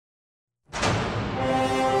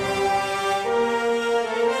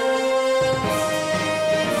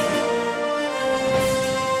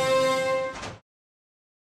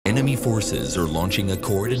forces are launching a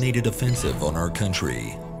coordinated offensive on our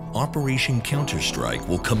country. Operation Counterstrike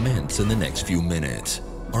will commence in the next few minutes.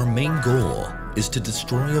 Our main goal is to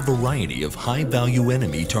destroy a variety of high-value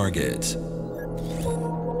enemy targets.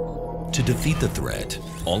 To defeat the threat,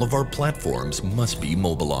 all of our platforms must be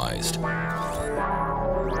mobilized.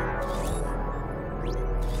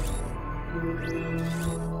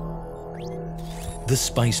 The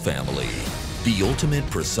Spice family, the ultimate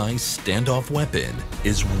precise standoff weapon,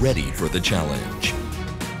 is ready for the challenge.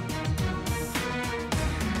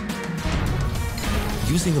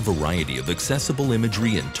 Using a variety of accessible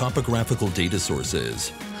imagery and topographical data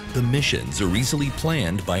sources, the missions are easily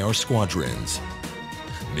planned by our squadrons.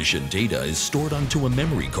 Mission data is stored onto a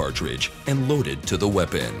memory cartridge and loaded to the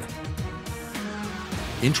weapon.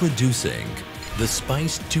 Introducing the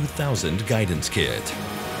Spice 2000 Guidance Kit.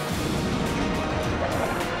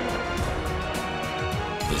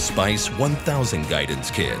 The Spice 1000 Guidance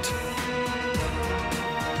Kit.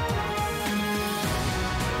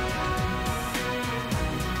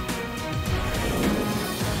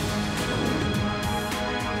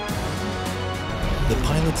 The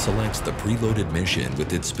pilot selects the preloaded mission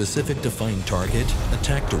with its specific defined target,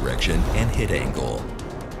 attack direction, and hit angle.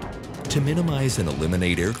 To minimize and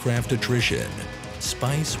eliminate aircraft attrition,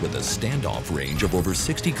 Spice, with a standoff range of over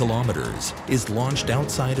 60 kilometers, is launched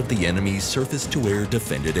outside of the enemy's surface-to-air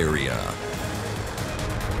defended area.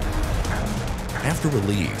 After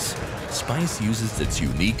release, Spice uses its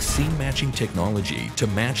unique scene-matching technology to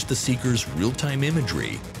match the seeker's real-time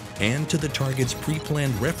imagery and to the target's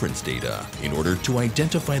pre-planned reference data in order to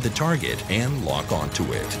identify the target and lock onto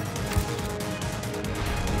it.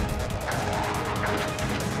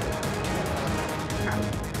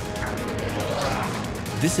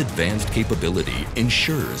 This advanced capability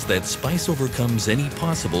ensures that Spice overcomes any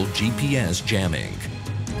possible GPS jamming.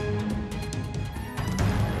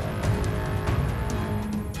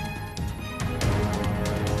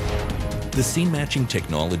 The scene-matching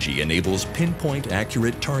technology enables pinpoint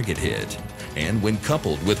accurate target hit, and when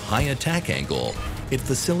coupled with high attack angle, it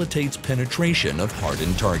facilitates penetration of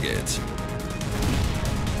hardened targets.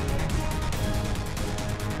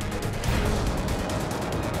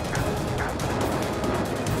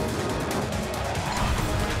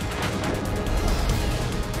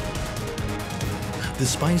 The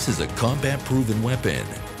Spice is a combat-proven weapon,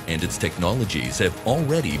 and its technologies have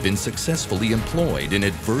already been successfully employed in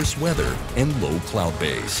adverse weather and low cloud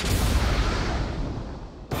base.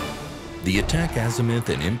 The attack azimuth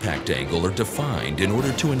and impact angle are defined in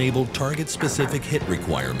order to enable target-specific hit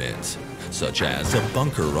requirements, such as a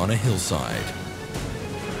bunker on a hillside.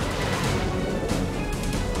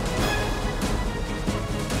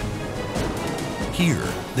 Here,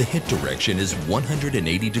 the hit direction is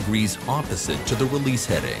 180 degrees opposite to the release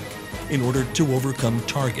heading in order to overcome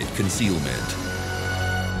target concealment.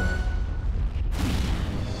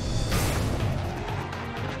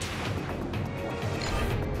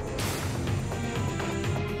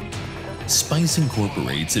 Spice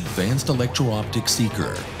incorporates advanced electro-optic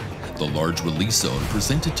seeker. The large release zone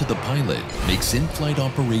presented to the pilot makes in-flight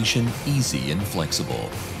operation easy and flexible.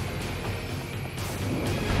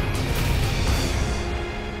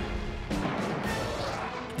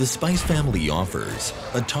 The Spice family offers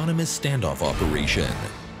autonomous standoff operation,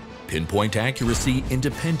 pinpoint accuracy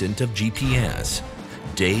independent of GPS,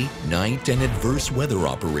 day, night, and adverse weather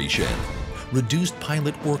operation, reduced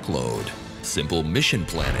pilot workload, simple mission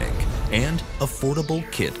planning, and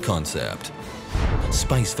affordable kit concept.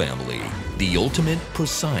 Spice family, the ultimate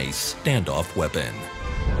precise standoff weapon.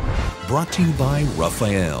 Brought to you by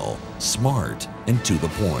Raphael, smart and to the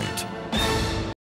point.